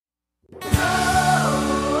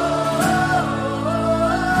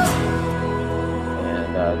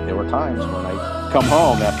were times when I come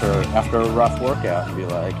home after a rough workout and be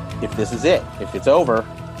like, if this is it, if it's over,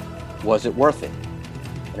 was it worth it?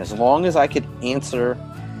 And as long as I could answer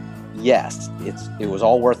yes, it was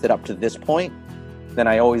all worth it up to this point, then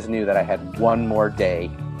I always knew that I had one more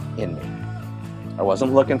day in me. I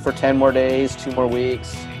wasn't looking for 10 more days, 2 more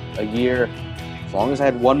weeks, a year. As long as I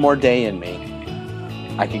had one more day in me,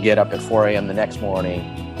 I could get up at 4 a.m. the next morning,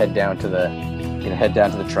 head down to the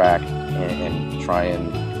track and try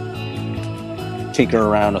and tinker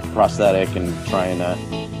around with the prosthetic and trying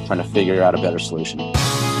to figure out a better solution.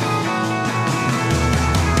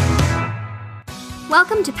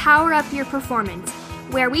 Welcome to Power Up Your Performance,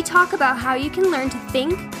 where we talk about how you can learn to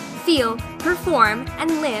think, feel, perform,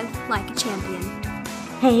 and live like a champion.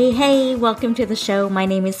 Hey, welcome to the show. My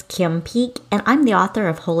name is Kim Peek, and I'm the author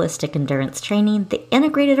of Holistic Endurance Training, the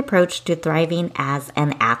integrated approach to thriving as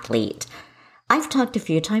an athlete. I've talked a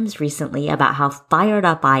few times recently about how fired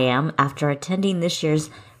up I am after attending this year's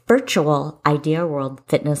virtual Idea World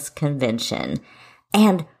Fitness Convention.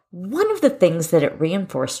 And one of the things that it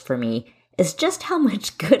reinforced for me is just how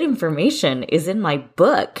much good information is in my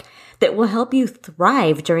book that will help you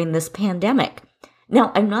thrive during this pandemic.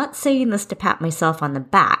 Now, I'm not saying this to pat myself on the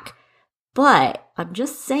back, but I'm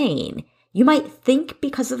just saying you might think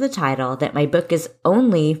because of the title that my book is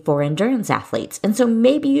only for endurance athletes, and so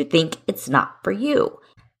maybe you think it's not for you.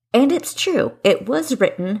 And it's true. It was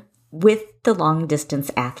written with the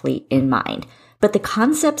long-distance athlete in mind. But the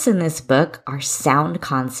concepts in this book are sound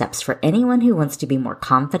concepts for anyone who wants to be more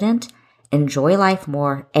confident, enjoy life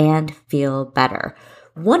more, and feel better.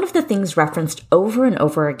 One of the things referenced over and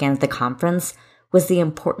over again at the conference was the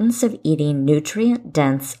importance of eating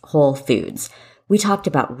nutrient-dense whole foods. We talked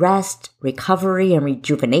about rest, recovery, and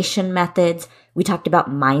rejuvenation methods. We talked about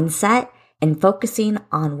mindset and focusing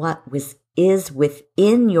on what is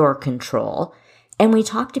within your control. And we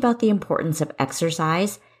talked about the importance of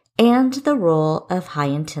exercise and the role of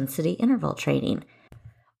high-intensity interval training.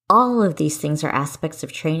 All of these things are aspects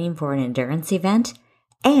of training for an endurance event,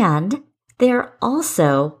 and they're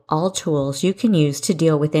also all tools you can use to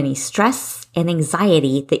deal with any stress and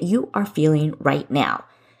anxiety that you are feeling right now.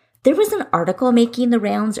 There was an article making the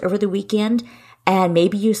rounds over the weekend, and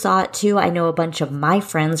maybe you saw it too. I know a bunch of my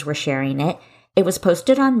friends were sharing it. It was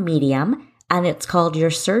posted on Medium, and it's called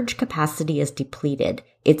Your Surge Capacity is Depleted.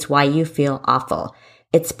 It's Why You Feel Awful.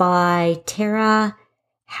 It's by Tara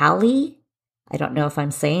Halley. I don't know if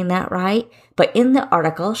I'm saying that right, but in the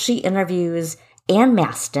article, she interviews Ann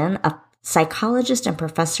Maston, a psychologist and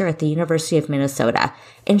professor at the University of Minnesota,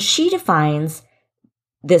 and she defines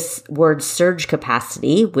this word surge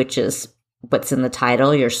capacity, which is what's in the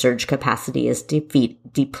title, Your Surge Capacity is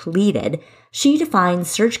Depleted. She defines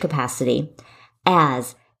surge capacity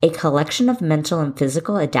as a collection of mental and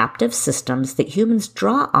physical adaptive systems that humans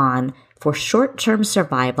draw on for short-term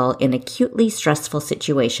survival in acutely stressful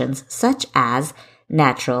situations, such as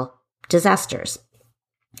natural disasters.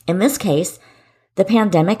 In this case, the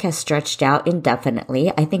pandemic has stretched out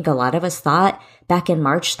indefinitely. I think a lot of us thought back in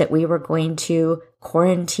March that we were going to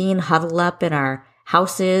quarantine, huddle up in our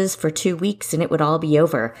houses for 2 weeks and it would all be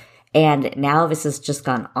over. And now this has just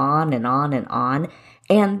gone on and on and on.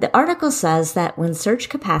 And the article says that when surge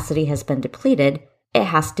capacity has been depleted, it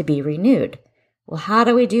has to be renewed. Well, how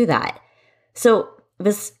do we do that? So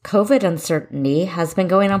this COVID uncertainty has been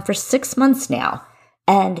going on for 6 months now,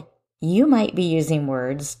 and you might be using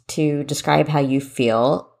words to describe how you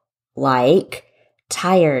feel, like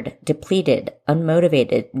tired, depleted,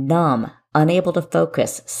 unmotivated, numb, unable to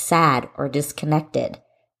focus, sad, or disconnected.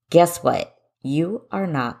 Guess what? You are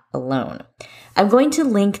not alone. I'm going to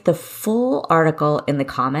link the full article in the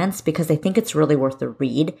comments because I think it's really worth the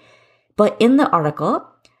read. But in the article,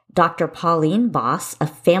 Dr. Pauline Boss, a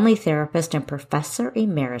family therapist and professor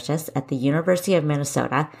emeritus at the University of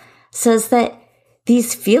Minnesota, says that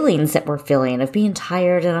these feelings that we're feeling of being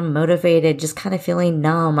tired and unmotivated, just kind of feeling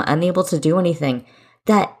numb, unable to do anything,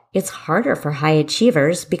 that it's harder for high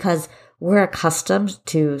achievers because we're accustomed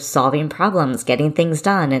to solving problems, getting things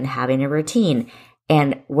done, and having a routine.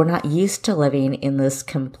 And we're not used to living in this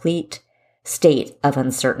complete state of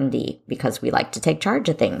uncertainty because we like to take charge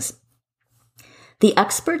of things. The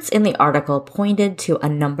experts in the article pointed to a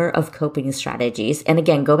number of coping strategies. And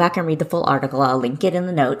again, go back and read the full article. I'll link it in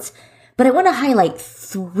the notes. But I want to highlight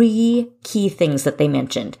 3 key things that they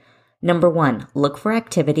mentioned. Number 1, look for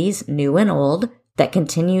activities, new and old, that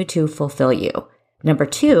continue to fulfill you. Number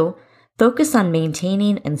 2, focus on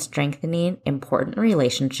maintaining and strengthening important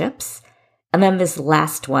relationships. And then this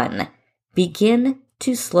last one, begin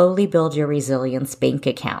to slowly build your resilience bank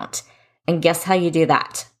account. And guess how you do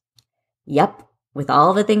that? Yep, with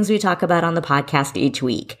all the things we talk about on the podcast each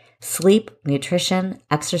week. sleep, nutrition,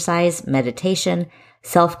 exercise, meditation,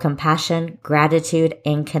 self-compassion, gratitude,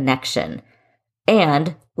 and connection.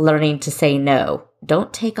 And learning to say no.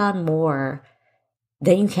 Don't take on more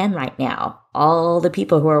than you can right now. All the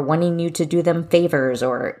people who are wanting you to do them favors,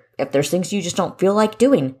 or if there's things you just don't feel like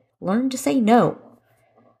doing, learn to say no.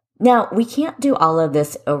 Now, we can't do all of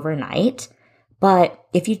this overnight, but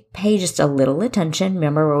if you pay just a little attention,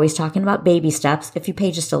 remember we're always talking about baby steps, if you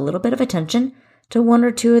pay just a little bit of attention to one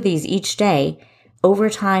or two of these each day, over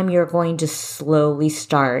time you're going to slowly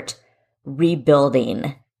start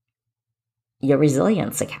rebuilding your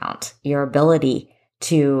resilience account, your ability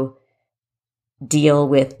to deal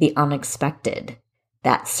with the unexpected,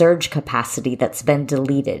 that surge capacity that's been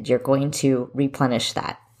deleted. You're going to replenish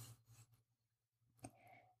that.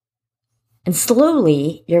 And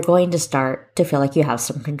slowly, you're going to start to feel like you have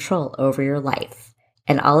some control over your life.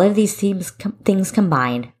 And all of these things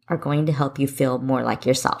combined are going to help you feel more like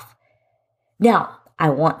yourself. Now, I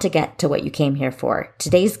want to get to what you came here for.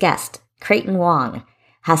 Today's guest, Creighton Wong,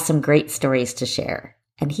 has some great stories to share,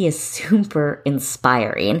 and he is super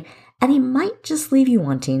inspiring, and he might just leave you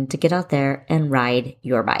wanting to get out there and ride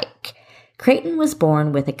your bike. Creighton was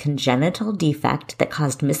born with a congenital defect that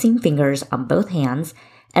caused missing fingers on both hands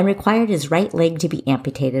and required his right leg to be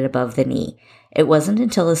amputated above the knee. It wasn't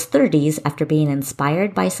until his 30s, after being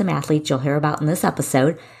inspired by some athletes you'll hear about in this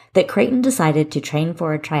episode, that Creighton decided to train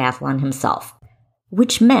for a triathlon himself,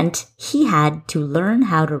 which meant he had to learn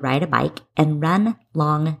how to ride a bike and run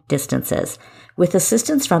long distances. With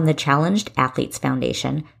assistance from the Challenged Athletes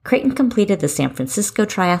Foundation, Creighton completed the San Francisco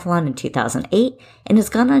Triathlon in 2008 and has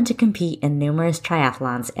gone on to compete in numerous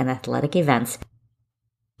triathlons and athletic events,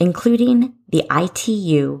 including the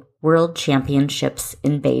ITU World Championships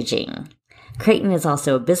in Beijing. Creighton is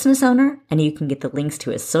also a business owner, and you can get the links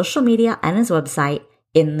to his social media and his website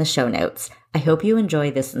in the show notes. I hope you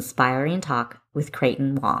enjoy this inspiring talk with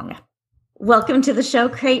Creighton Wong. Welcome to the show,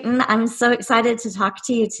 Creighton. I'm so excited to talk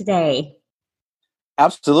to you today.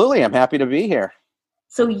 Absolutely. I'm happy to be here.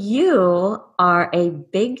 So you are a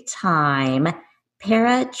big-time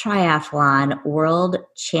para-triathlon world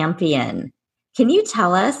champion. Can you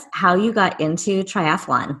tell us how you got into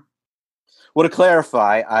triathlon? Well, to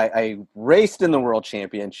clarify, I raced in the World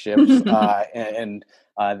Championships, and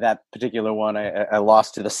that particular one, I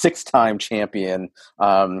lost to the 6-time champion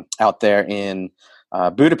out there in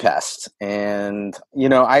Budapest. And, you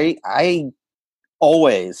know, I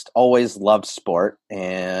always loved sport,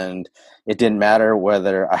 and it didn't matter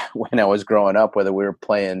whether when I was growing up, whether we were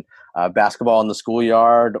playing basketball in the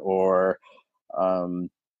schoolyard or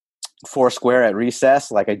foursquare at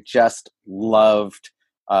recess. Like, I just loved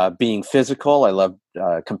being physical. I loved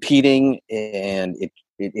competing, and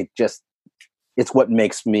it's what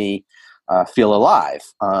makes me feel alive.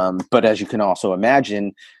 But as you can also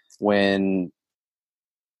imagine, when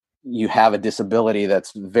you have a disability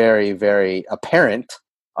that's very, very apparent,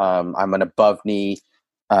 I'm an above knee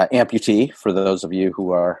amputee, for those of you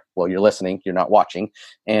who are, well, you're listening, you're not watching.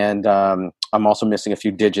 And I'm also missing a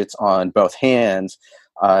few digits on both hands.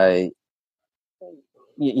 You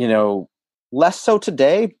know, less so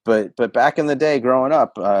today, but back in the day, growing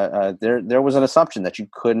up, there was an assumption that you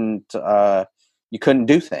couldn't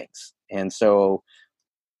do things, and so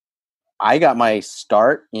I got my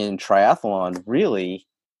start in triathlon really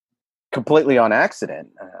completely on accident.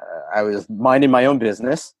 I was minding my own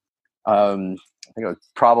business. I think I was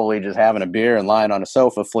probably just having a beer and lying on a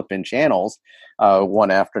sofa flipping channels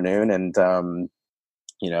one afternoon, and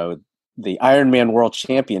you know, the Ironman World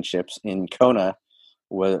Championships in Kona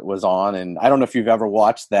was on, and I don't know if you've ever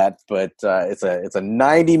watched that, but it's a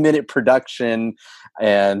 90-minute production,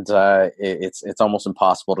 and it's almost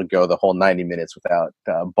impossible to go the whole 90 minutes without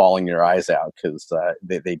bawling your eyes out, because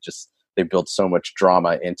they build so much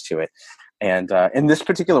drama into it. And in this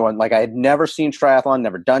particular one, like, I had never seen triathlon,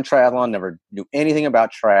 never done triathlon, never knew anything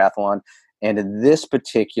about triathlon, and in this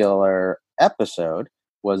particular episode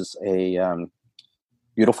was a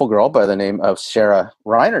beautiful girl by the name of Sarah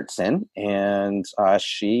Reinertsen, and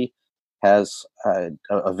she has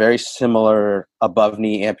a very similar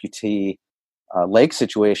above-knee amputee leg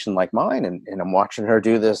situation like mine, and I'm watching her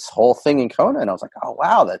do this whole thing in Kona, and I was like, oh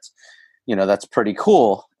wow, that's pretty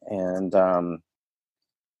cool. And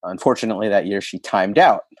unfortunately, that year she timed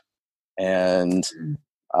out, and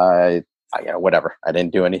whatever. I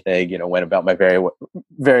didn't do anything. Went about my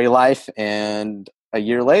very life, and a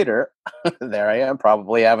year later, there I am,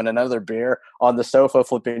 probably having another beer on the sofa,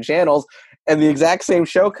 flipping channels, and the exact same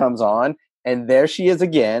show comes on, and there she is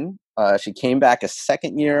again. She came back a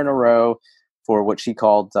second year in a row for what she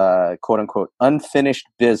called, quote unquote, unfinished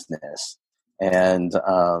business. And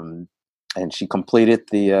and she completed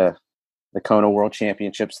the Kona World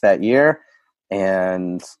Championships that year.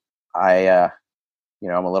 And I,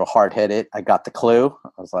 I'm a little hard headed. I got the clue. I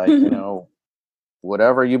was like,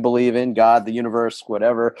 whatever you believe in, God, the universe,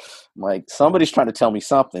 whatever. I'm like, somebody's trying to tell me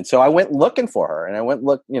something. So I went looking for her, and I went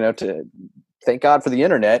to thank God for the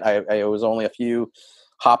internet. I was only a few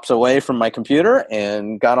hops away from my computer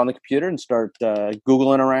and got on the computer and started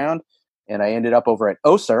Googling around. And I ended up over at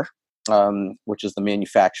Össur, which is the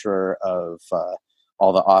manufacturer of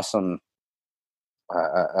all the awesome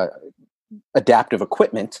adaptive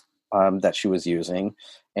equipment that she was using.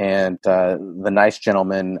 And the nice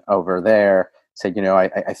gentleman over there said,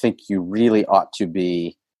 I think you really ought to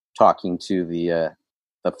be talking to the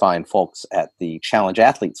fine folks at the Challenge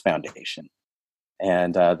Athletes Foundation.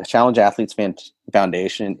 And the Challenge Athletes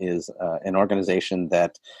Foundation is an organization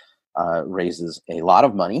that raises a lot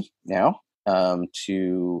of money now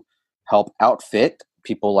to help outfit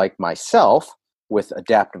people like myself with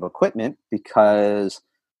adaptive equipment, because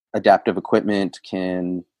adaptive equipment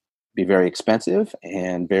can be very expensive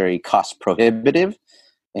and very cost prohibitive,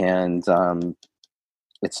 and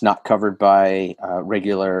it's not covered by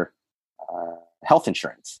regular health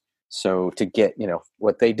insurance. So to get,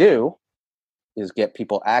 what they do is get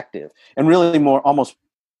people active, and really almost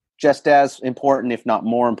just as important, if not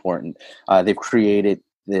more important, they've created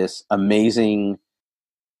this amazing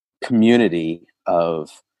community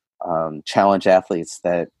of challenge athletes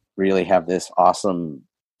that really have this awesome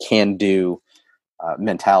can-do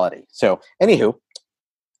mentality. So anywho,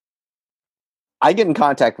 I get in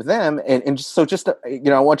contact with them, and just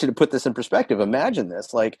I want you to put this in perspective. Imagine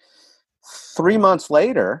this, like 3 months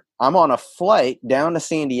later, I'm on a flight down to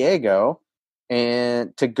San Diego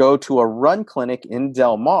and to go to a run clinic in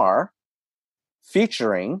Del Mar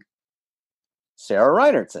featuring Sarah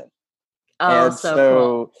Reinertsen. Oh, and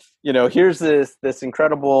so cool. Here's this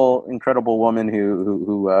incredible woman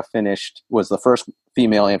who was the first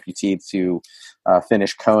female amputee to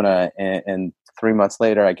finish Kona, and 3 months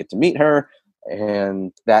later I get to meet her,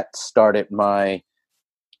 and that started my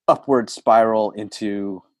upward spiral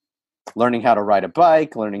into learning how to ride a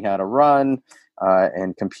bike, learning how to run,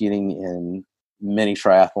 and competing in many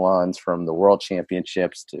triathlons, from the World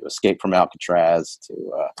Championships to Escape from Alcatraz to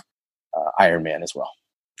Ironman as well.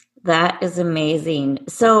 That is amazing.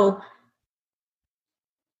 So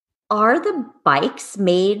are the bikes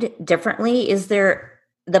made differently? Is the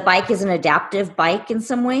bike is an adaptive bike in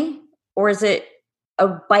some way? Or is it a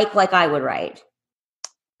bike like I would ride?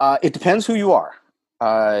 It depends who you are.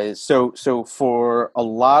 So for a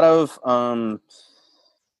lot of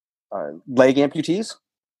leg amputees,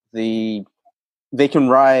 they can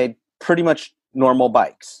ride pretty much normal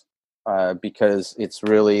bikes. Because it's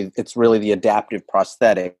really the adaptive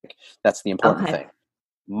prosthetic that's the important thing.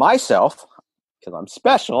 Myself, because I'm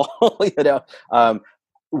special,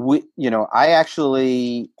 I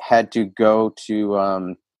actually had to go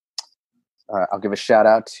to. I'll give a shout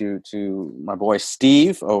out to my boy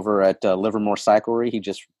Steve over at Livermore Cyclery. He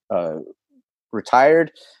just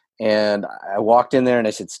retired, and I walked in there and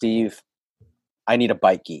I said, Steve, I need a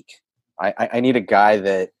bike geek. I need a guy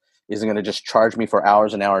that isn't going to just charge me for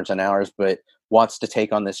hours and hours and hours, but wants to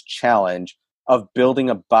take on this challenge of building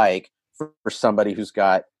a bike for somebody who's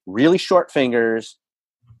got really short fingers,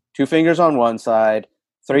 2 fingers on one side,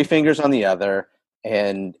 3 fingers on the other,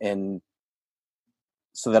 and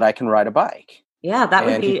so that I can ride a bike. Yeah, that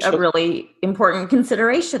would be a really important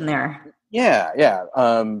consideration there. Yeah.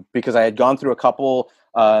 Because I had gone through a couple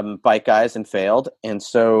bike guys and failed. And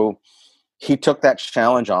so he took that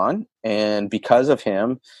challenge on, and because of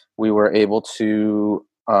him, we were able to,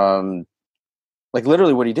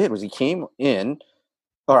 literally what he did was he came in,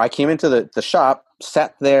 or I came into the shop,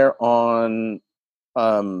 sat there on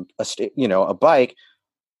a bike,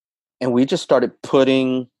 and we just started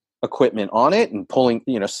putting equipment on it and pulling,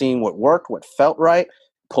 seeing what worked, what felt right,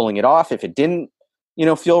 pulling it off if it didn't,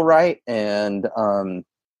 feel right, and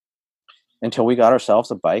until we got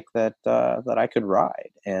ourselves a bike that I could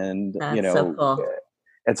ride. And that's so cool.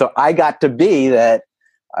 And so I got to be that.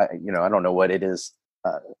 I don't know what it is,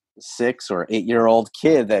 6 or 8 year old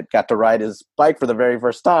kid that got to ride his bike for the very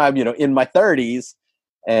first time, in my 30s,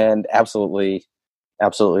 and absolutely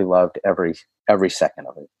loved every second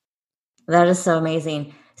of it. That is so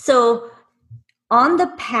amazing. So on the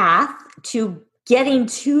path to getting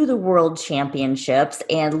to the World Championships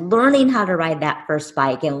and learning how to ride that first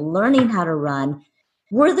bike and learning how to run,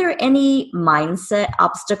 were there any mindset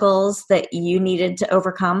obstacles that you needed to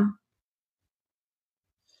overcome?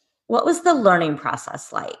 What was the learning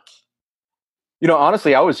process like?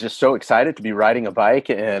 Honestly, I was just so excited to be riding a bike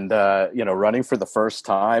and running for the first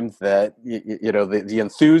time that the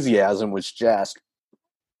enthusiasm was just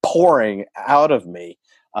pouring out of me.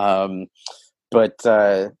 Um, but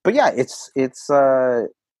yeah, it's it's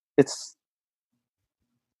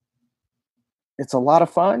a lot of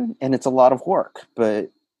fun and it's a lot of work. But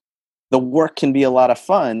the work can be a lot of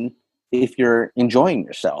fun if you're enjoying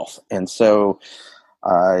yourself. And so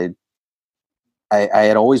uh, I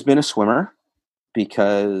had always been a swimmer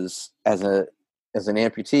because as an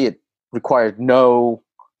amputee, it required no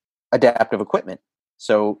adaptive equipment.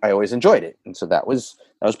 So I always enjoyed it. And so that was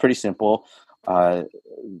pretty simple. Uh,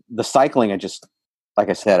 the cycling, like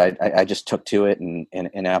I said, I just took to it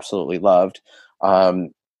and absolutely loved.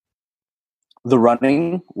 The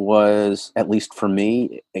running was, at least for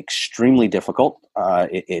me, extremely difficult.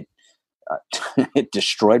 It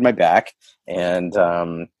destroyed my back, and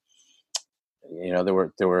there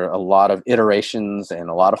were a lot of iterations and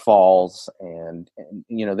a lot of falls, and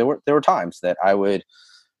there were times that I would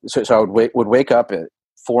I would wake up at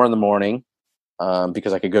 4 a.m.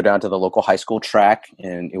 Because I could go down to the local high school track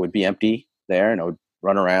and it would be empty there, and I would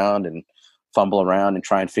run around and fumble around and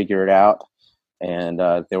try and figure it out. And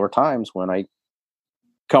there were times when I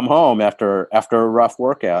come home after a rough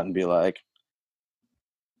workout and be like,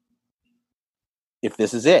 if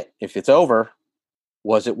this is it, if it's over,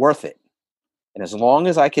 was it worth it? And as long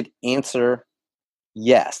as I could answer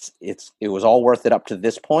yes, it was all worth it up to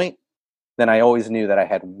this point, then I always knew that I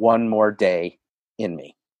had one more day in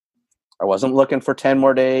me. I wasn't looking for 10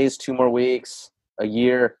 more days, 2 more weeks, a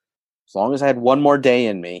year. As long as I had one more day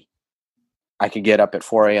in me, I could get up at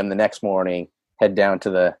 4 a.m. the next morning, head down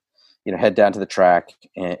to the track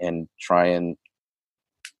and try and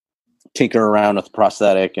tinker around with the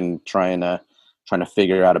prosthetic and trying to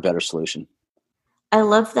figure out a better solution. I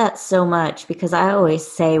love that so much because I always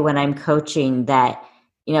say when I'm coaching that,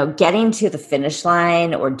 getting to the finish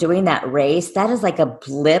line or doing that race, that is like a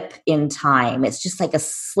blip in time. It's just like a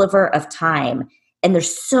sliver of time. And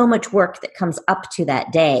there's so much work that comes up to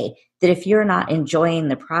that day that if you're not enjoying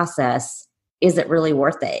the process, is it really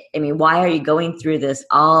worth it? I mean, why are you going through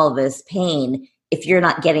all this pain if you're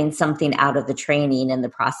not getting something out of the training and the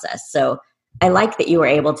process? So I like that you were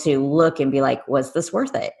able to look and be like, was this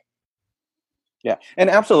worth it? Yeah, and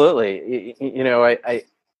absolutely.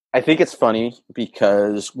 I think it's funny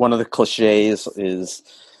because one of the cliches is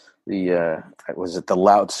the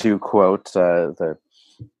Lao Tzu quote, the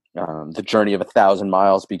journey of 1,000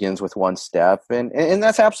 miles begins with one step, and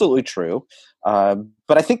that's absolutely true. But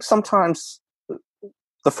I think sometimes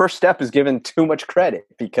the first step is given too much credit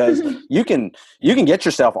because you can get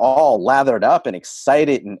yourself all lathered up and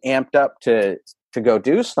excited and amped up to go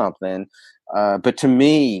do something. But to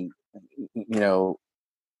me,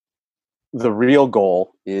 the real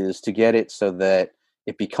goal is to get it so that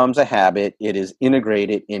it becomes a habit. It is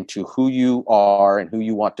integrated into who you are and who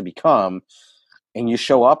you want to become. And you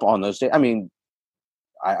show up on those days. I mean,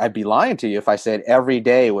 I'd be lying to you if I said every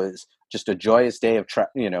day was just a joyous day of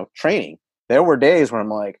training. There were days where I'm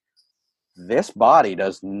like, this body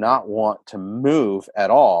does not want to move at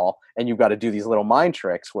all. And you've got to do these little mind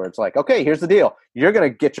tricks where it's like, okay, here's the deal. You're going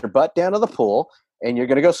to get your butt down to the pool and you're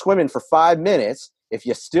going to go swimming for 5 minutes. If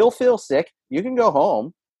you still feel sick, you can go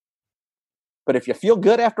home. But if you feel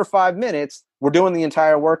good after 5 minutes, we're doing the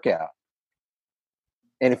entire workout.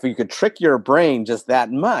 And if you could trick your brain just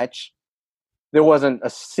that much, there wasn't a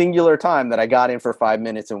singular time that I got in for 5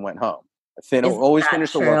 minutes and went home. Always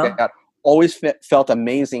finished the workout, always felt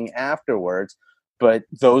amazing afterwards. But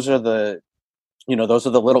those are the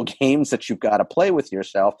little games that you've got to play with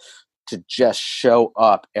yourself to just show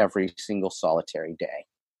up every single solitary day.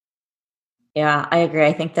 Yeah, I agree.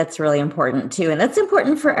 I think that's really important too. And that's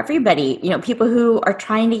important for everybody. People who are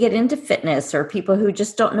trying to get into fitness or people who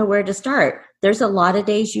just don't know where to start. There's a lot of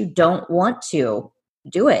days you don't want to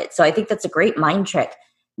do it. So I think that's a great mind trick.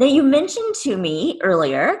 Now, you mentioned to me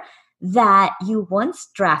earlier that you once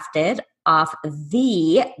drafted off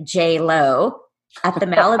the J-Lo at the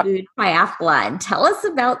Malibu Triathlon. Tell us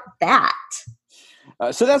about that.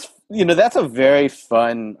 So that's a very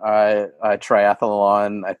fun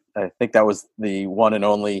triathlon. I think that was the one and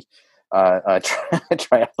only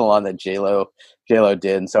triathlon that J-Lo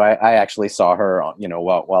did. And so I actually saw her,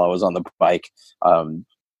 while I was on the bike, on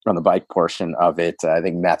the bike portion of it. I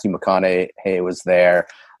think Matthew McConaughey was there,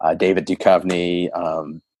 David Duchovny,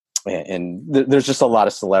 and there's just a lot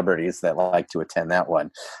of celebrities that like to attend that one.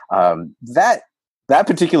 That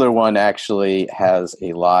particular one actually has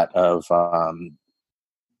a lot of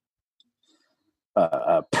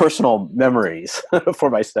personal memories for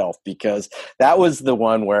myself, because that was the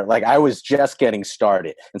one where like I was just getting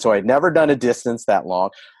started. And so I'd never done a distance that long.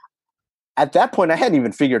 At that point, I hadn't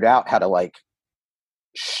even figured out how to like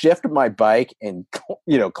shift my bike and,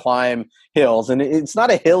 you know, climb hills. And it's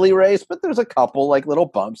not a hilly race, but there's a couple like little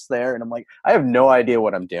bumps there. And I'm like, I have no idea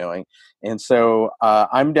what I'm doing. And so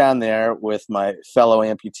I'm down there with my fellow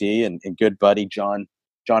amputee and good buddy,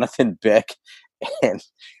 Jonathan Bick. And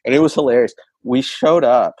it was hilarious. We showed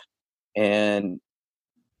up, and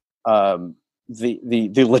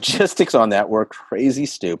the logistics on that were crazy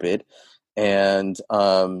stupid. And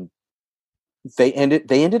they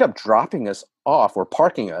ended up dropping us off or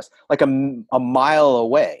parking us like a mile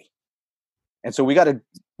away. And so we got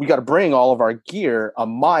to bring all of our gear a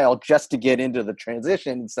mile just to get into the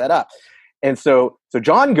transition and set up. And so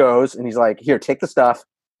John goes and he's like, here, take the stuff.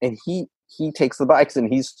 And he takes the bikes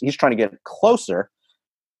and he's trying to get closer.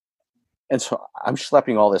 And so I'm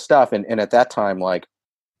schlepping all this stuff. And at that time, like,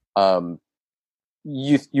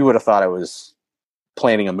 you would have thought I was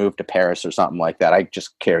planning a move to Paris or something like that. I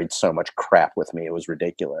just carried so much crap with me. It was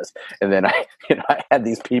ridiculous. And then I had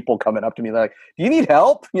these people coming up to me like, do you need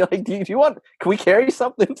help? You're like, do you want, can we carry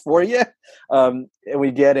something for you? And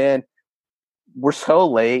we get in, we're so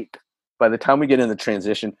late. By the time we get in the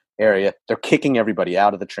transition area, they're kicking everybody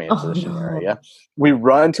out of the transition area. We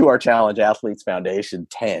run to our Challenge Athletes Foundation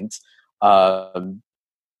tent. We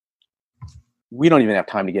don't even have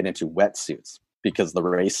time to get into wetsuits because the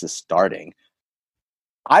race is starting.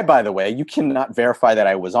 By the way, you cannot verify that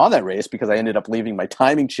I was on that race because I ended up leaving my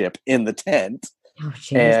timing chip in the tent.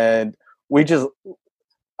 And we just,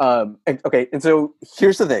 okay. And so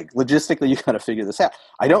here's the thing. Logistically, you got to figure this out.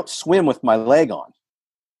 I don't swim with my leg on.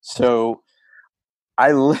 So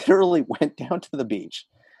I literally went down to the beach,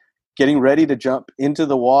 getting ready to jump into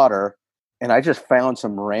the water. And I just found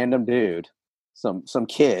some random dude, some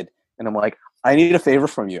kid. And I'm like, I need a favor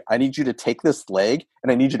from you. I need you to take this leg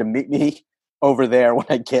and I need you to meet me over there when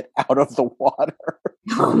I get out of the water.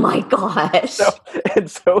 Oh my gosh. So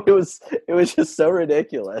it was just so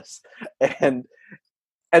ridiculous. And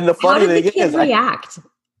the funny thing is, how did the kid react?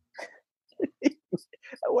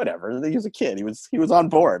 Whatever. He was a kid. He was on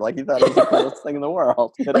board. Like he thought it was the coolest thing in the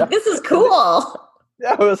world. You know? Like, this is cool.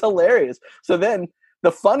 Yeah, it was hilarious. So then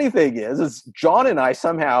the funny thing is John and I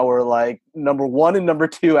somehow were like number 1 and number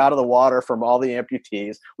 2 out of the water from all the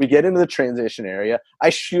amputees. We get into the transition area.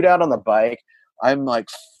 I shoot out on the bike. I'm like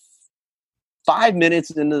 5 minutes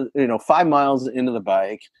into, 5 miles into the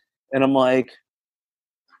bike. And I'm like,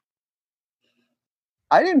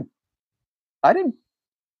 I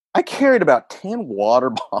carried about 10 water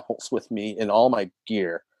bottles with me in all my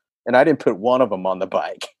gear, and I didn't put one of them on the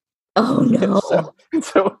bike. Oh, no.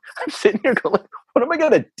 So I'm sitting here going, what am I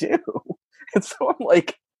going to do? And so I'm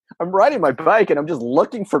like, I'm riding my bike, and I'm just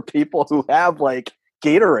looking for people who have, like,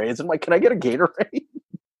 Gatorades. I'm like, can I get a Gatorade?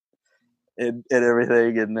 and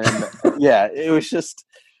everything. And then, yeah, it was just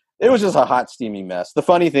a hot, steamy mess. The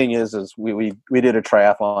funny thing is we did a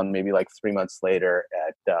triathlon maybe like 3 months later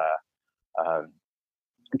at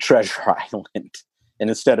Treasure Island, and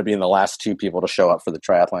instead of being the last 2 people to show up for the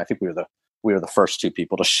triathlon, I think we were the first 2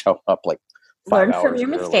 people to show up, like 5 Learn hours from your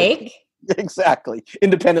early. mistake. Exactly,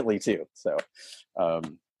 independently too. So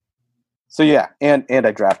yeah, and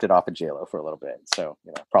I drafted off of JLo for a little bit. So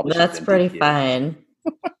probably that's pretty fun.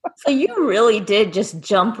 So you really did just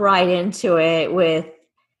jump right into it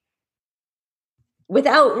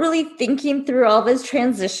without really thinking through all those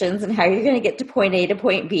transitions and how you're going to get to point A to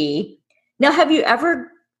point B. Now, have you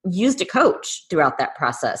ever used a coach throughout that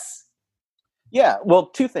process? Yeah, well,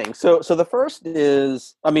 2 things. So the first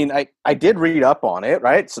is, I did read up on it,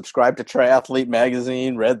 right? Subscribed to Triathlete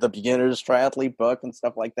magazine, read the Beginner's Triathlete book and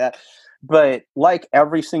stuff like that. But like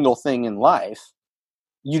every single thing in life,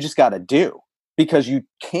 you just got to do, because you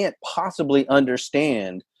can't possibly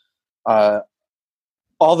understand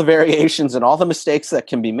all the variations and all the mistakes that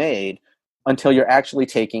can be made until you're actually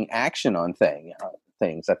taking action on things.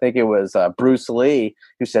 I think it was Bruce Lee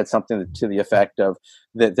who said something to the effect of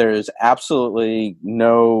that there's absolutely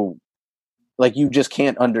no, like, you just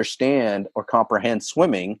can't understand or comprehend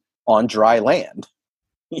swimming on dry land.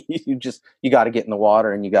 You got to get in the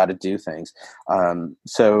water and you got to do things.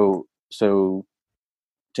 So to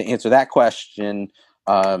answer that question,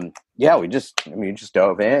 yeah, we just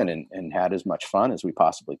dove in and had as much fun as we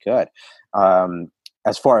possibly could.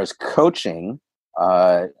 As far as coaching,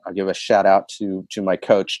 I'll give a shout out to my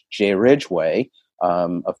coach, Jay Ridgway,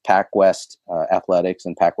 of PacWest Athletics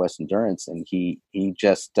and PacWest Endurance. And he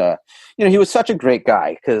just, he was such a great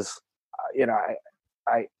guy, because,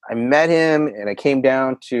 I met him, and I came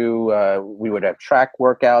down to we would have track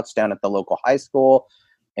workouts down at the local high school,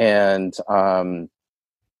 and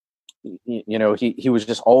he was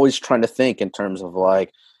just always trying to think in terms of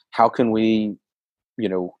like, how can we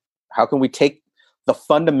take the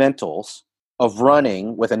fundamentals of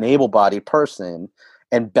running with an able-bodied person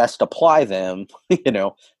and best apply them,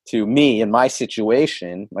 to me and my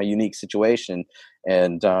situation, my unique situation.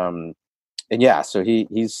 And yeah, so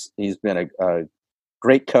he's been a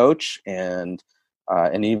great coach and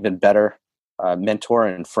an even better mentor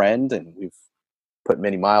and friend. And we've put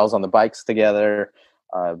many miles on the bikes together.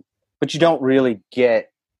 But you don't really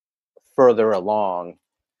get further along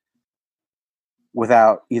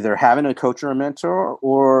without either having a coach or a mentor,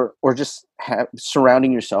 or just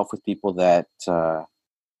surrounding yourself with people that are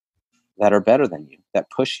better than you, that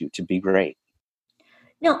push you to be great.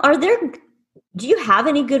 Now, do you have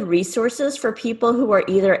any good resources for people who are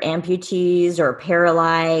either amputees or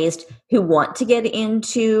paralyzed who want to get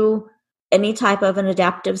into any type of an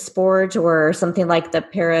adaptive sport or something like the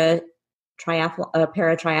para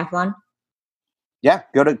triathlon? Yeah,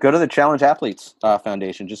 go to the Challenge Athletes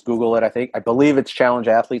Foundation. Just Google it. I believe it's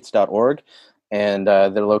challengeathletes.org, and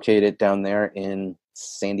they're located down there in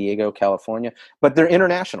San Diego, California. But they're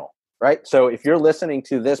international, right? So if you're listening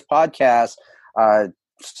to this podcast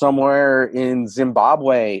somewhere in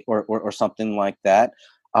Zimbabwe or something like that,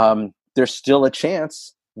 there's still a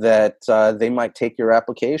chance that they might take your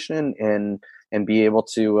application and be able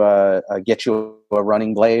to get you a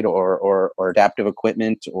running blade or adaptive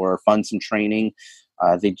equipment or fund some training.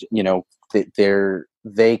 They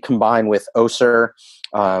combine with OSER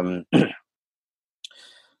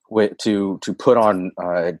to put on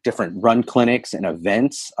different run clinics and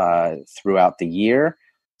events throughout the year.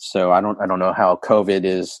 So I don't know how COVID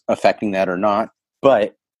is affecting that or not,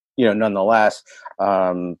 but nonetheless,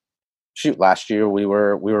 last year we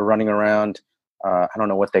were running around. I don't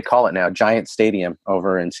know what they call it now, Giant Stadium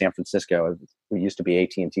over in San Francisco. It used to be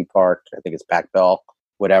AT&T Park. I think it's Pac Bell,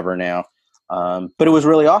 whatever now. But it was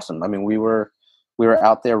really awesome. I mean, we were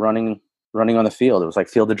out there running on the field. It was like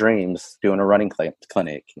Field of Dreams, doing a running clinic.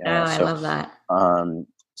 I love that.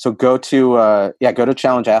 So go to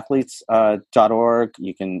challengeathletes.org.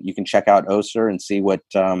 You can check out OSER and see what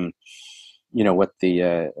what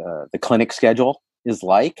the clinic schedule is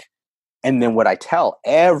like. And then what I tell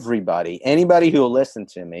anybody who will listen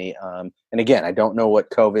to me, and again, I don't know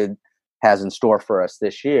what COVID has in store for us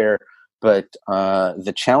this year, but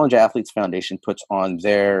the Challenge Athletes Foundation puts on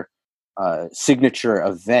their signature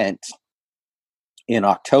event in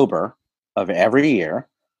October of every year,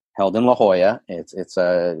 held in La Jolla. It's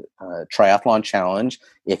a triathlon challenge.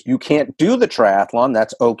 If you can't do the triathlon,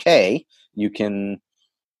 that's okay. You can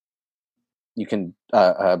be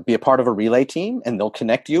a part of a relay team, and they'll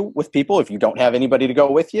connect you with people if you don't have anybody to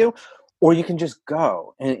go with you, or you can just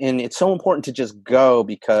go. And it's so important to just go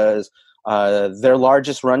because their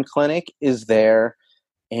largest run clinic is there,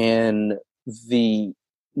 and the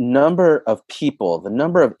number of people, the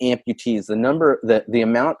number of amputees, the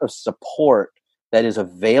amount of support that is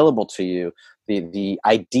available to you, the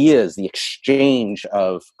ideas, the exchange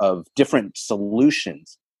of different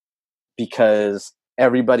solutions, because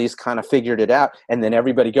everybody's kind of figured it out, and then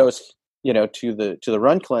everybody goes to the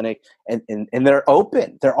run clinic, and they're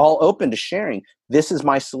open. They're all open to sharing. This is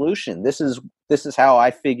my solution. This is how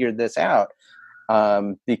I figured this out.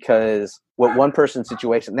 Because what one person's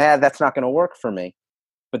situation, that's not going to work for me.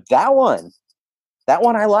 But that one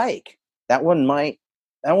I like. That one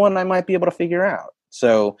I might be able to figure out.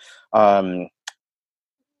 So, and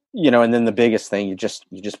then the biggest thing, you just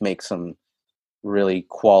make some really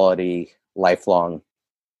quality, lifelong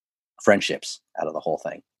friendships out of the whole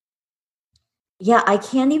thing. Yeah, I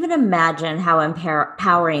can't even imagine how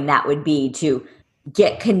empowering that would be to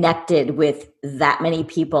get connected with that many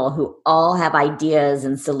people who all have ideas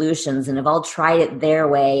and solutions and have all tried it their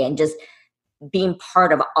way, and just being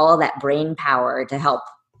part of all that brain power to help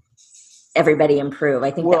everybody improve.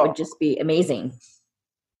 I think that would just be amazing.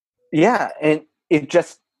 Yeah, and it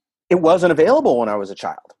wasn't available when I was a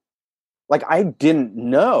child. Like, I didn't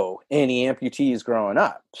know any amputees growing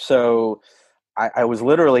up. So I was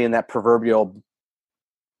literally in that proverbial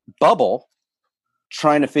bubble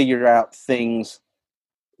trying to figure out things,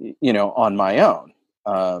 on my own.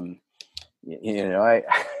 I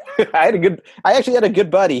actually had a good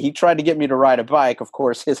buddy. He tried to get me to ride a bike. Of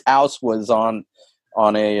course, his house was on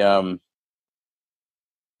a, I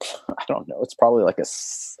don't know, it's probably like a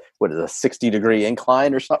 60-degree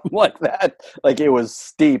incline or something like that. Like, it was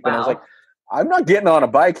steep. Wow. And I was like, I'm not getting on a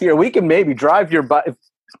bike here. We can maybe drive your bike.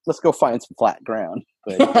 Let's go find some flat ground.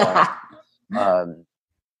 But,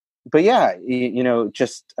 but yeah,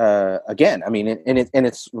 just again, I mean,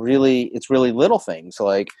 it's really little things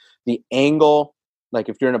like the angle, like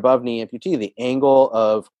if you're an above knee amputee, the angle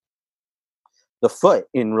of the foot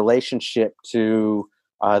in relationship to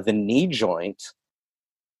the knee joint,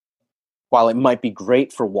 while it might be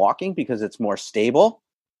great for walking because it's more stable,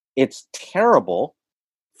 it's terrible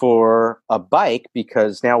for a bike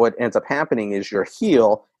because now what ends up happening is your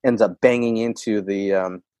heel ends up banging into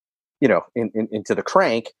the into the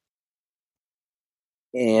crank,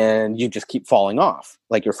 and you just keep falling off.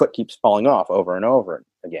 Like your foot keeps falling off over and over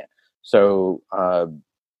again. So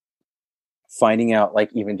finding out like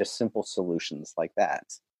even just simple solutions like that.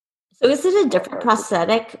 So is it a different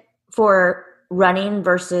prosthetic for running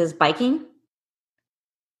versus biking?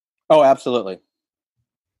 Oh, absolutely.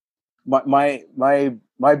 My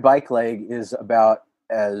bike leg is about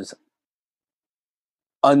as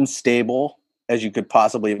unstable as you could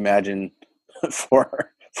possibly imagine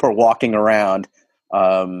for walking around.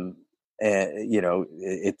 And,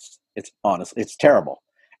 it's honestly, it's terrible.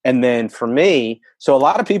 And then for me, so a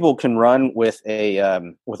lot of people can run with a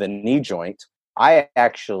knee joint. I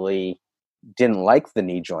actually didn't like the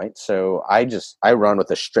knee joint, so I run with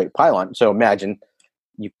a straight pylon. So imagine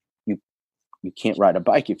you can't ride a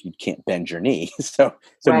bike if you can't bend your knee. So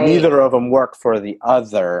Right. Neither of them work for the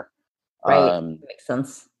other. Right. Makes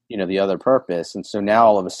sense. The other purpose. And so now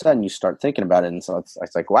all of a sudden you start thinking about it. And so it's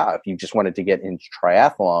like, wow, if you just wanted to get into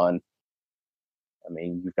triathlon, I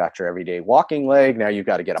mean, you've got your everyday walking leg. Now you've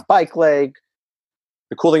got to get a bike leg.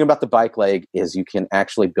 The cool thing about the bike leg is you can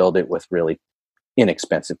actually build it with really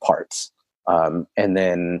inexpensive parts. And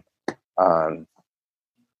then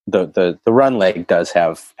the run leg does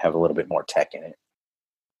have a little bit more tech in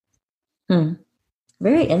it.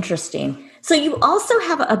 Very interesting. So you also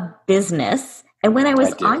have a business. And when I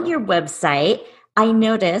was on your website, I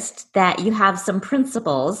noticed that you have some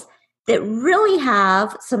principles that really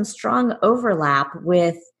have some strong overlap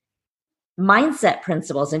with mindset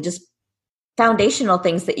principles and just foundational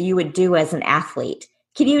things that you would do as an athlete.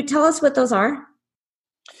 Can you tell us what those are?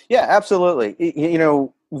 Yeah, absolutely.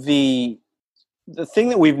 The thing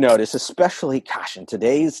that we've noticed, especially, in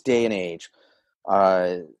today's day and age,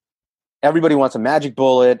 everybody wants a magic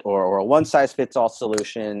bullet or a one-size-fits-all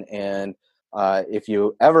solution. And if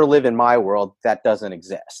you ever live in my world, that doesn't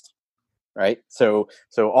exist, right? So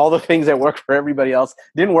all the things that work for everybody else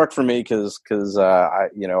didn't work for me because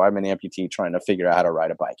I'm an amputee trying to figure out how to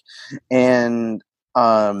ride a bike. And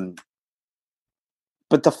but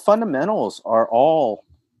the fundamentals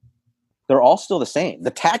they're all still the same.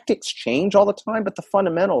 The tactics change all the time, but the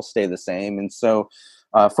fundamentals stay the same. And so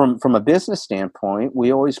from a business standpoint,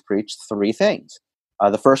 we always preach three things.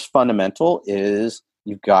 The first fundamental is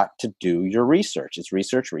you've got to do your research. It's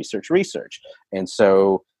research, research, research. And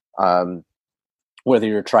so whether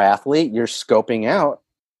you're a triathlete, you're scoping out,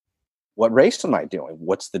 what race am I doing?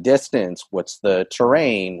 What's the distance? What's the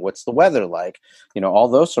terrain? What's the weather like? All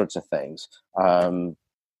those sorts of things.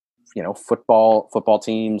 Football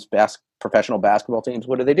teams, professional basketball teams,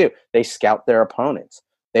 what do? They scout their opponents.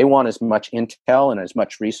 They want as much intel and as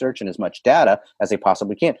much research and as much data as they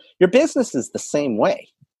possibly can. Your business is the same way.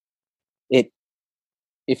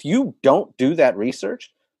 If you don't do that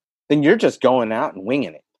research, then you're just going out and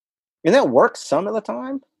winging it. And that works some of the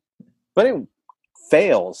time, but it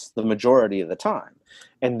fails the majority of the time.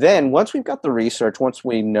 And then once we've got the research, once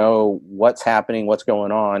we know what's happening, what's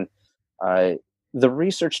going on, the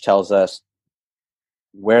research tells us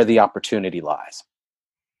where the opportunity lies.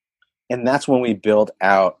 And that's when we build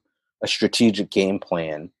out a strategic game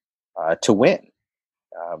plan to win.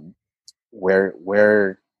 Where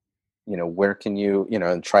can you,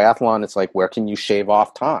 in triathlon, it's like, where can you shave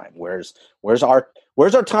off time? Where's our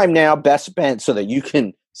time now best spent so that you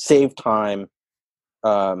can save time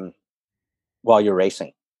while you're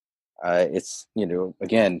racing? It's,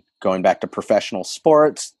 again, going back to professional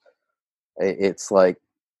sports, it's like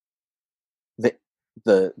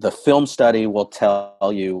the film study will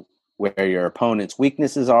tell you where your opponent's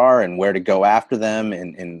weaknesses are and where to go after them.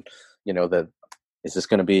 And is this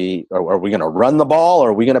going to be, or are we going to run the ball or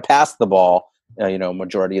are we going to pass the ball,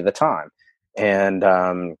 majority of the time? And,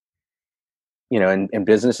 and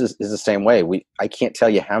business is the same way. I can't tell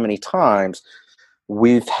you how many times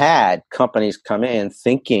we've had companies come in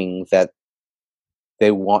thinking that they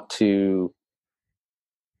want to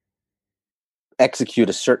execute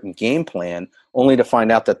a certain game plan only to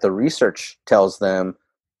find out that the research tells them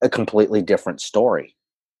a completely different story.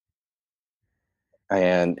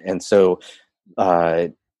 And so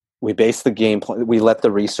we base the game plan, we let the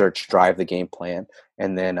research drive the game plan.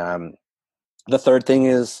 And then the third thing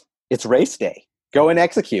is it's race day. Go and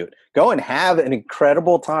execute. Go and have an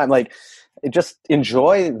incredible time. Like, just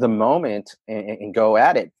enjoy the moment and go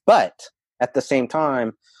at it. But at the same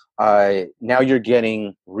time, now you're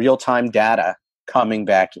getting real-time data coming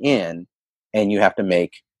back in, and you have to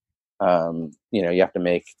make,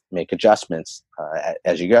 make adjustments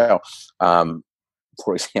as you go.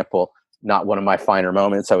 For example, not one of my finer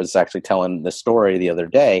moments. I was actually telling the story the other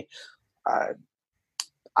day. I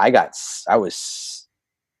was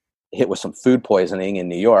hit with some food poisoning in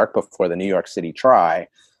New York before the New York City Tri,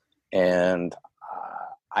 and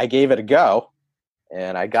I gave it a go.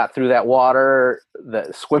 And I got through that water,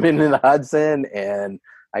 swimming in the Hudson, and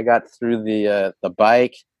I got through the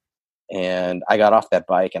bike, and I got off that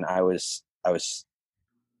bike, and I was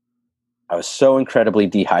so incredibly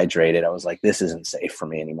dehydrated. I was like, this isn't safe for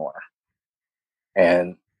me anymore.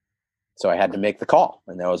 And so I had to make the call,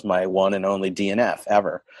 and that was my one and only DNF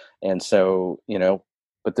ever. And so,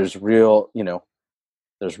 but there's real,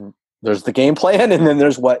 there's the game plan, and then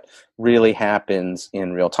there's what really happens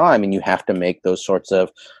in real time, and you have to make those sorts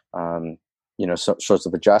of, sorts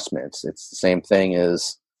of adjustments. It's the same thing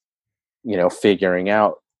as, figuring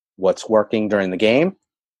out what's working during the game.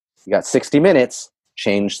 You got 60 minutes,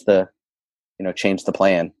 change the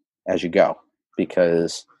plan as you go,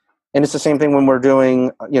 and it's the same thing when we're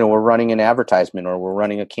doing, we're running an advertisement or we're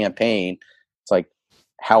running a campaign. It's like,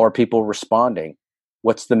 how are people responding?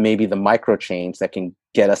 What's maybe the micro change that can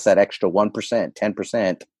get us that extra 1%,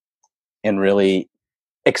 10%, and really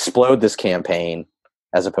explode this campaign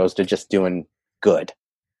as opposed to just doing good.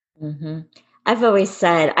 Mm-hmm. I've always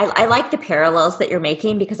said, I like the parallels that you're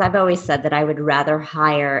making, because I've always said that I would rather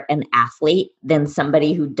hire an athlete than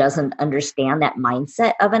somebody who doesn't understand that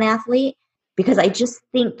mindset of an athlete, because I just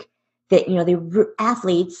think that, the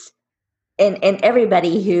athletes and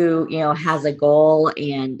everybody who, has a goal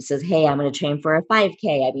and says, hey, I'm going to train for a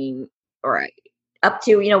 5K, or up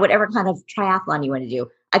to, whatever kind of triathlon you want to do.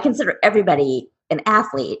 I consider everybody an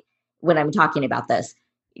athlete when I'm talking about this,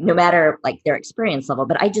 no matter like their experience level.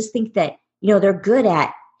 But I just think that, they're good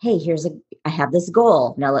at, hey, I have this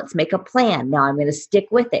goal. Now let's make a plan. Now I'm going to stick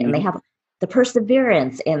with it. Mm-hmm. And they have the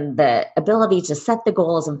perseverance and the ability to set the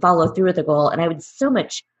goals and follow through with the goal. And I would so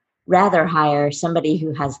much rather hire somebody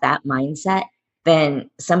who has that mindset than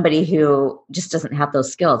somebody who just doesn't have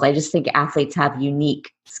those skills. I just think athletes have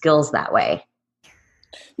unique skills that way.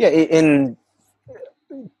 Yeah, and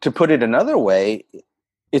to put it another way,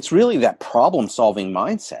 it's really that problem-solving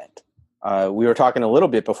mindset. We were talking a little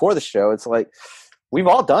bit before the show. It's like, we've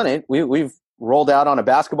all done it. We've rolled out on a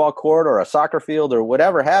basketball court or a soccer field or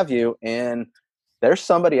whatever have you, and there's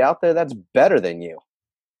somebody out there that's better than you.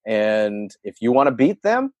 And if you want to beat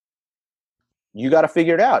them, you got to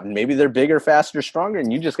figure it out. And maybe they're bigger, faster, stronger,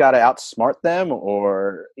 and you just got to outsmart them,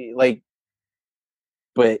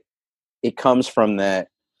 but it comes from that,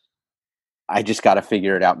 I just got to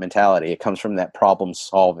figure it out mentality. It comes from that problem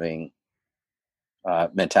solving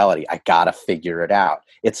mentality. I got to figure it out.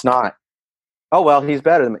 It's not, oh, well, he's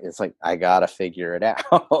better than me. It's like, I got to figure it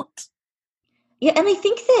out. Yeah. And I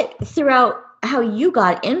think that throughout how you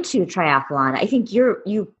got into triathlon, I think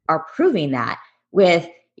you are proving that with,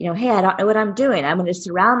 hey, I don't know what I'm doing. I'm going to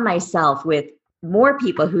surround myself with more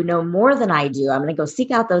people who know more than I do. I'm going to go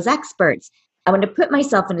seek out those experts. I'm going to put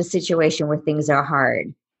myself in a situation where things are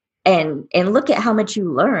hard, and look at how much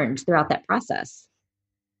you learned throughout that process.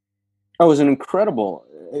 It was an incredible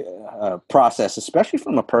process, especially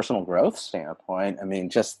from a personal growth standpoint.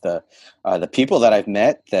 Just the people that I've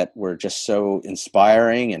met that were just so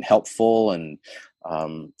inspiring and helpful and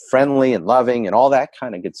friendly and loving and all that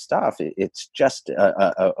kind of good stuff. It's just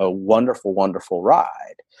a wonderful, wonderful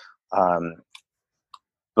ride.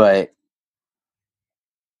 But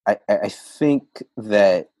I think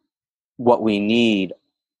that what we need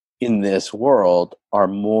in this world are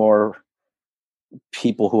more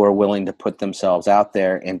people who are willing to put themselves out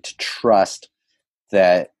there and to trust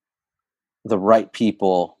that the right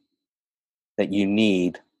people that you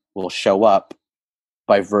need will show up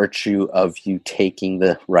by virtue of you taking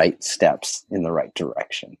the right steps in the right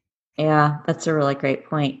direction. Yeah, that's a really great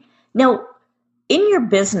point. Now, in your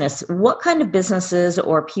business, what kind of businesses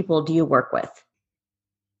or people do you work with?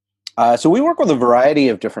 So we work with a variety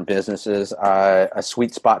of different businesses. A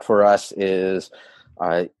sweet spot for us is,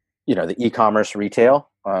 the e-commerce retail,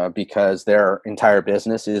 because their entire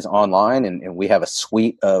business is online, and we have a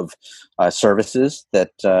suite of services that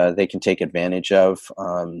they can take advantage of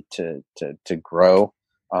to grow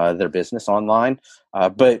their business online.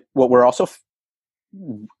 But what we're also,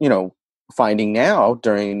 finding now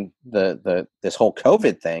during this whole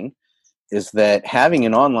COVID thing is that having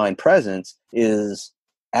an online presence is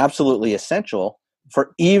absolutely essential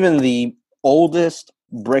for even the oldest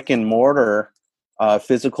brick and mortar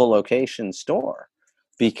physical location store,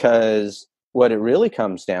 because what it really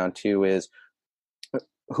comes down to is,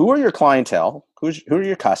 who are your clientele? Who are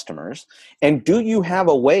your customers? And do you have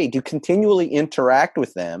a way to continually interact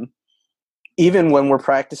with them even when we're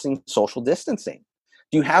practicing social distancing?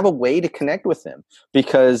 Do you have a way to connect with them?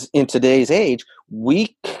 Because in today's age,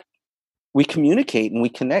 we communicate and we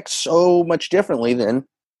connect so much differently than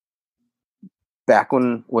back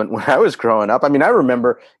when I was growing up. I mean, I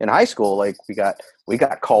remember in high school, like we got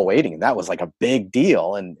call waiting, and that was like a big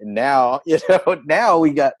deal. And now, now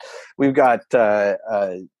we've got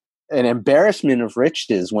an embarrassment of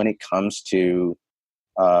riches when it comes to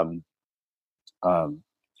how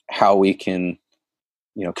we can,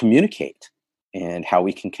 communicate and how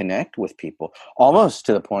we can connect with people, almost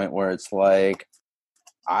to the point where it's like,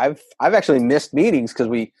 I've actually missed meetings because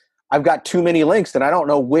I've got too many links and I don't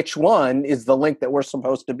know which one is the link that we're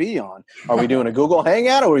supposed to be on. Are we doing a Google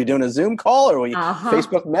Hangout, or are we doing a Zoom call, or are we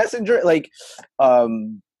Facebook Messenger,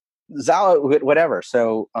 Zalo, whatever.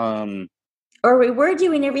 So, or we were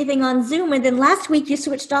doing everything on Zoom, and then last week you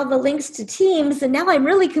switched all the links to Teams, and now I'm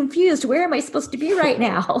really confused. Where am I supposed to be right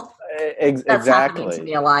now? That's happening to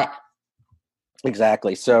me a lot.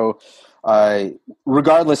 Exactly. So,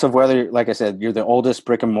 regardless of whether, like I said, you're the oldest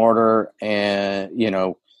brick and mortar, and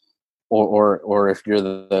or if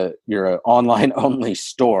you're an online only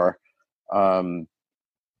store,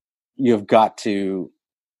 you've got to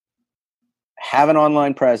have an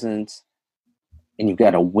online presence, and you've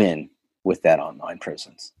got to win with that online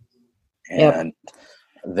presence. And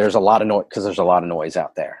there's a lot of noise, because there's a lot of noise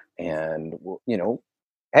out there. And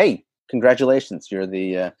hey, congratulations, you're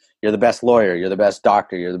the best lawyer, you're the best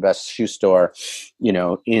doctor, you're the best shoe store,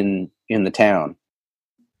 in the town,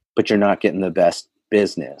 but you're not getting the best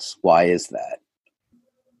business. Why is that?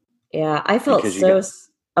 Yeah, I felt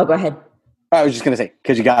oh, go ahead. I was just going to say,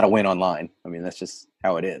 because you got to win online. I mean, that's just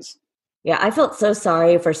how it is. Yeah, I felt so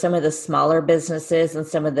sorry for some of the smaller businesses and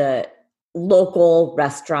some of the local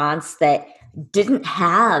restaurants that didn't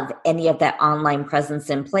have any of that online presence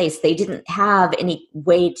in place. They didn't have any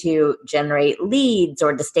way to generate leads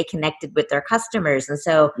or to stay connected with their customers. And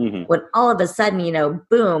so when all of a sudden,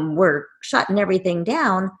 boom, we're shutting everything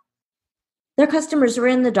down, their customers were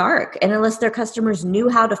in the dark. And unless their customers knew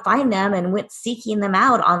how to find them and went seeking them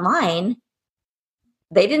out online,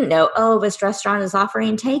 they didn't know, oh, this restaurant is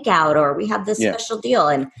offering takeout, or we have this special deal.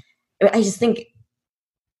 And I just think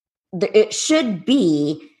it should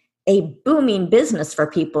be a booming business for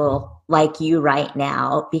people like you right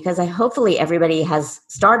now, because hopefully everybody has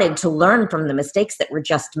started to learn from the mistakes that were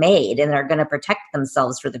just made, and they're going to protect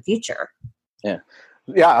themselves for the future. Yeah.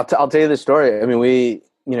 I'll tell you the story. I mean, we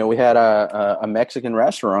had a Mexican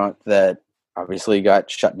restaurant that obviously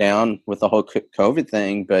got shut down with the whole COVID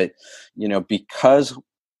thing, but because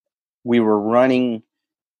we were running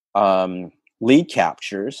lead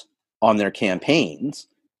captures on their campaigns,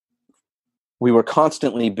 we were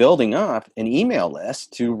constantly building up an email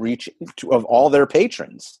list to reach of all their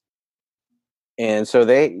patrons. And so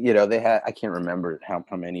they had, I can't remember how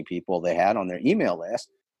many people they had on their email list,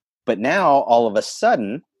 but now all of a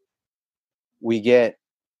sudden we get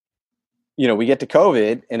to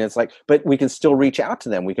COVID, and it's like, but we can still reach out to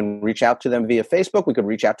them. We can reach out to them via Facebook. We could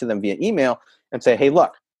reach out to them via email and say, hey,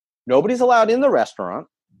 look, nobody's allowed in the restaurant,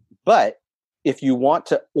 but if you want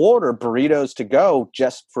to order burritos to go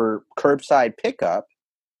just for curbside pickup,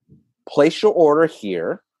 place your order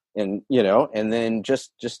here, and and then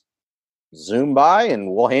just Zoom by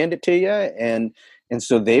and we'll hand it to you. And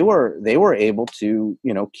so they were able to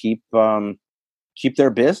keep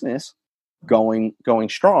their business going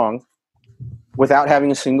strong without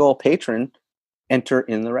having a single patron enter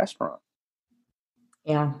in the restaurant.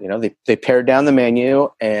 Yeah. They pared down the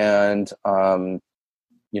menu and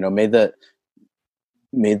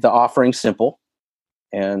made the offering simple,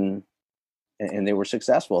 and they were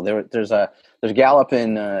successful. There's a gal up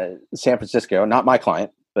in San Francisco, not my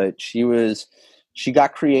client, but she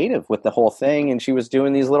got creative with the whole thing, and she was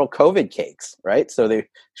doing these little COVID cakes, right? So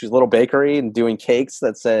she was a little bakery and doing cakes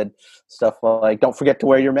that said stuff like, don't forget to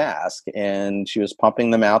wear your mask. And she was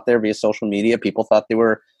pumping them out there via social media. People thought they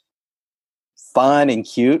were fun and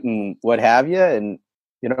cute and what have you. And,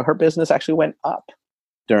 her business actually went up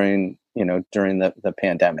during the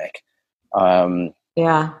pandemic.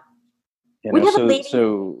 Yeah.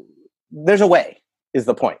 So there's a way, is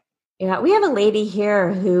the point. Yeah, we have a lady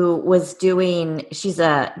here who was she's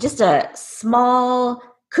just a small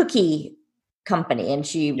cookie company, and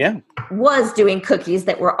she was doing cookies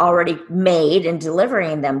that were already made and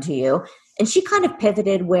delivering them to you. And she kind of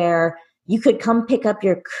pivoted where you could come pick up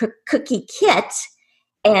your cookie kit,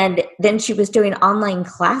 And then she was doing online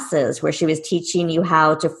classes where she was teaching you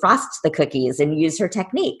how to frost the cookies and use her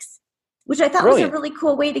techniques, which I thought was a Brilliant. really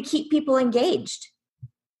cool way to keep people engaged.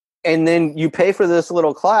 And then you pay for this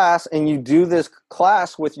little class and you do this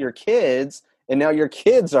class with your kids, and now your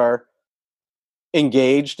kids are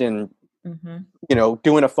engaged and,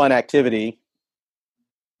 doing a fun activity,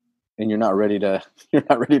 and you're not ready to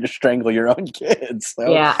strangle your own kids.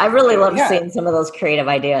 So, Yeah, I really love seeing some of those creative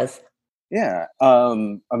ideas. Yeah.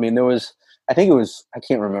 There was, I think it was, I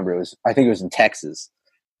can't remember. I think it was in Texas.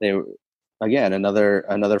 They were, again,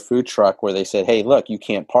 another food truck where they said, hey, look, you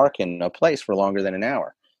can't park in a place for longer than an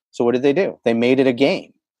hour. So what did they do? They made it a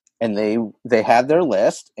game, and they had their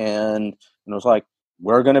list, and it was like,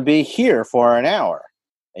 we're going to be here for an hour,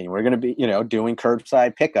 and we're going to be, doing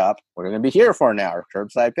curbside pickup. We're going to be here for an hour,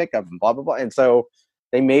 curbside pickup, and blah, blah, blah. And so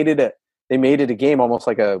they made it a game, almost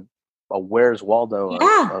like a Where's Waldo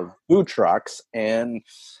of food trucks. And,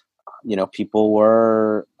 people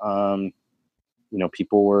were,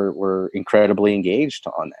 were incredibly engaged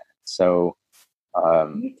on that. So,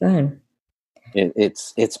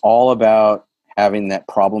 it's all about having that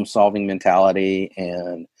problem solving mentality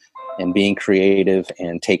and being creative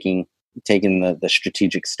and taking the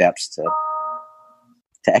strategic steps to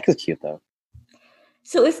execute those.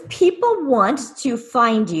 So if people want to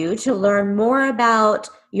find you to learn more about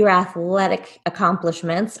your athletic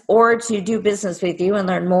accomplishments or to do business with you and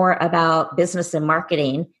learn more about business and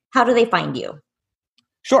marketing, how do they find you?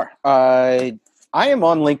 Sure. I am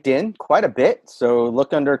on LinkedIn quite a bit. So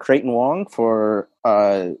look under Creighton Wong for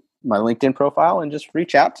my LinkedIn profile and just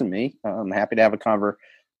reach out to me. I'm happy to have a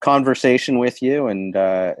conversation with you. And,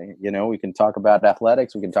 we can talk about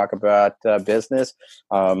athletics. We can talk about business.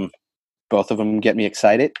 Both of them get me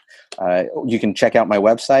excited. You can check out my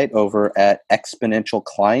website over at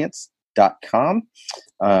exponentialclients.com.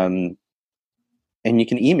 And you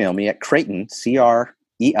can email me at Creighton,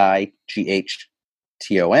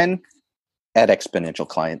 CREIGHTON, at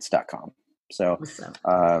exponentialclients.com. So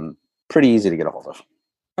pretty easy to get a hold of.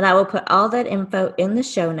 And I will put all that info in the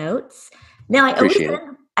show notes. Now, I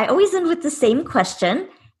always end with the same question.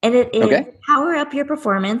 And it is Power Up Your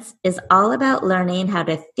Performance is all about learning how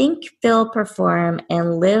to think, feel, perform,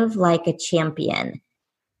 and live like a champion.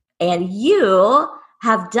 And you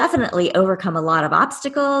have definitely overcome a lot of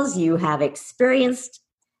obstacles. You have experienced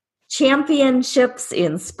championships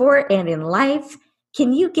in sport and in life.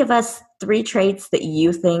 Can you give us 3 traits that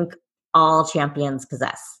you think all champions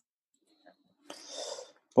possess?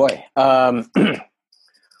 Boy, the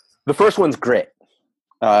first one's grit.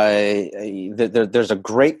 There's a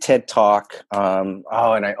great TED Talk. And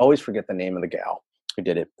I always forget the name of the gal who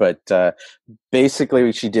did it, but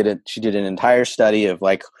basically she did an entire study of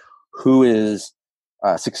like who is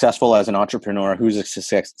successful as an entrepreneur, who's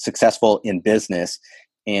successful in business,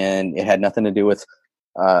 and it had nothing to do with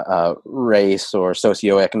race or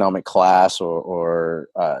socioeconomic class or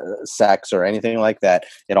sex or anything like that.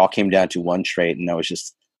 It all came down to one trait, and that was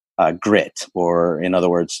just grit, or in other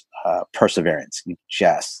words, perseverance. You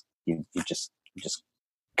just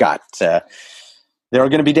got. There are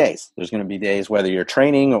going to be days. There's going to be days, whether you're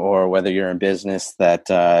training or whether you're in business, that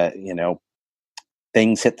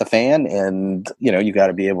things hit the fan, and you got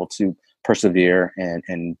to be able to persevere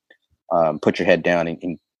and put your head down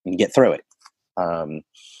and get through it, and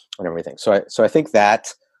everything. So I think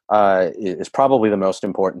that is probably the most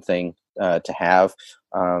important thing to have,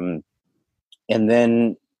 and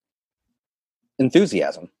then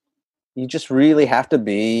enthusiasm. You just really have to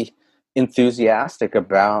be enthusiastic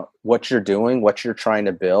about what you're doing, what you're trying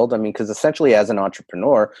to build. I mean, because essentially as an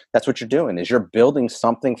entrepreneur, that's what you're doing, is you're building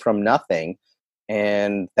something from nothing.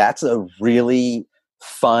 And that's a really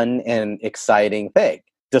fun and exciting thing,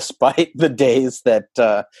 despite the days that,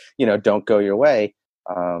 don't go your way.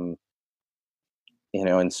 And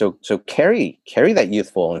so carry that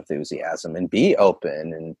youthful enthusiasm and be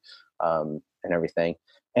open and everything.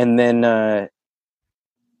 And then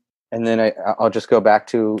I'll just go back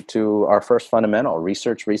to our first fundamental: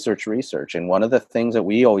 research. And one of the things that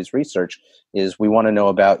we always research is we want to know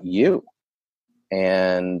about you,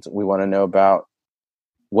 and we want to know about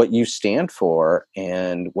what you stand for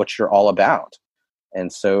and what you're all about.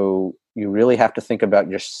 And so you really have to think about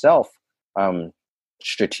yourself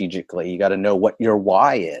strategically. You got to know what your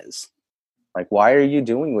why is. Like, why are you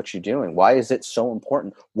doing what you're doing? Why is it so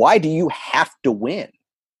important? Why do you have to win?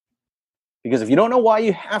 Because if you don't know why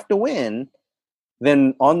you have to win,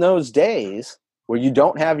 then on those days where you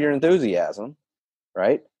don't have your enthusiasm,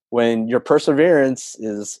 right? When your perseverance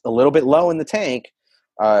is a little bit low in the tank,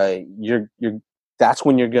 that's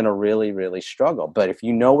when you're going to really, really struggle. But if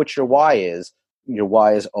you know what your why is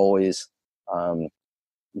always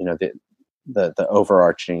the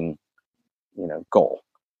overarching, goal,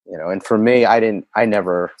 and for me, I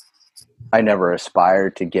never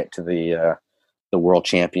aspired to get to the world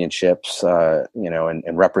championships,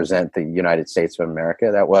 and represent the United States of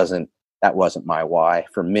America. That wasn't my why.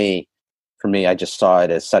 For me, I just saw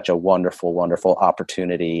it as such a wonderful, wonderful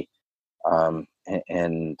opportunity.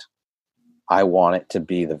 And I want it to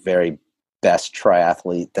be the very best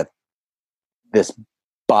triathlete that this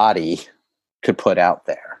body could put out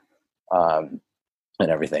there, and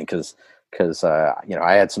everything. Cause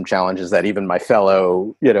I had some challenges that even my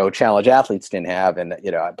fellow, challenge athletes didn't have. And,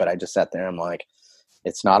 but I just sat there and I'm like,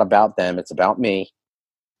 it's not about them. It's about me.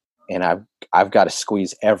 And I've got to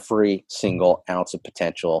squeeze every single ounce of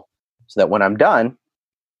potential so that when I'm done,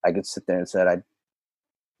 I could sit there and say,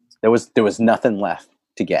 there was nothing left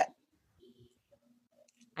to get.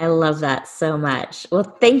 I love that so much. Well,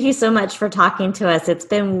 thank you so much for talking to us. It's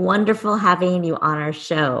been wonderful having you on our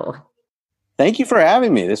show. Thank you for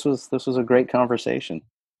having me. This was a great conversation.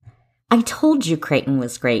 I told you Creighton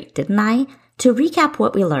was great, didn't I? To recap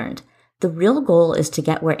what we learned, the real goal is to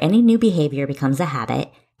get where any new behavior becomes a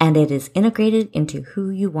habit and it is integrated into who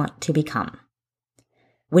you want to become.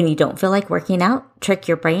 When you don't feel like working out, trick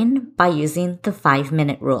your brain by using the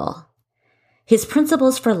 5-minute rule. His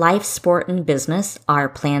principles for life, sport, and business are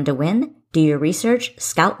plan to win, do your research,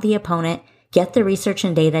 scout the opponent, get the research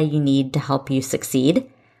and data you need to help you succeed,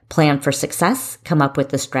 plan for success, come up with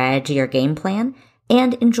the strategy or game plan,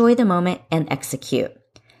 and enjoy the moment and execute.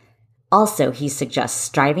 Also, he suggests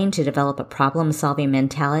striving to develop a problem-solving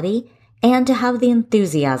mentality and to have the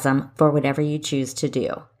enthusiasm for whatever you choose to do.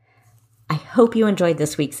 I hope you enjoyed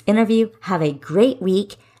this week's interview. Have a great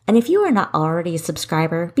week. And if you are not already a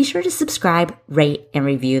subscriber, be sure to subscribe, rate, and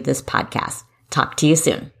review this podcast. Talk to you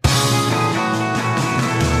soon.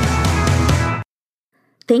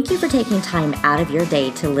 Thank you for taking time out of your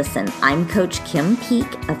day to listen. I'm Coach Kim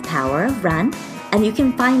Peek of Power of Run, and you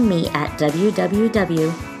can find me at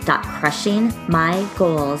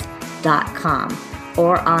www.crushingmygoals.com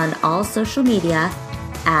or on all social media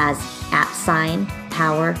as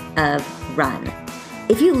 @PowerOfRun.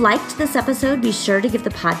 If you liked this episode, be sure to give the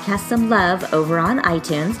podcast some love over on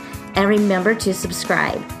iTunes and remember to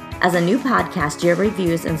subscribe. As a new podcast, your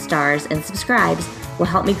reviews and stars and subscribes will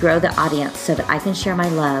help me grow the audience so that I can share my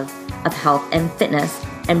love of health and fitness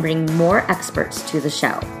and bring more experts to the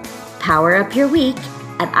show. Power up your week,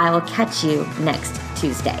 and I will catch you next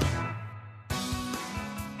Tuesday.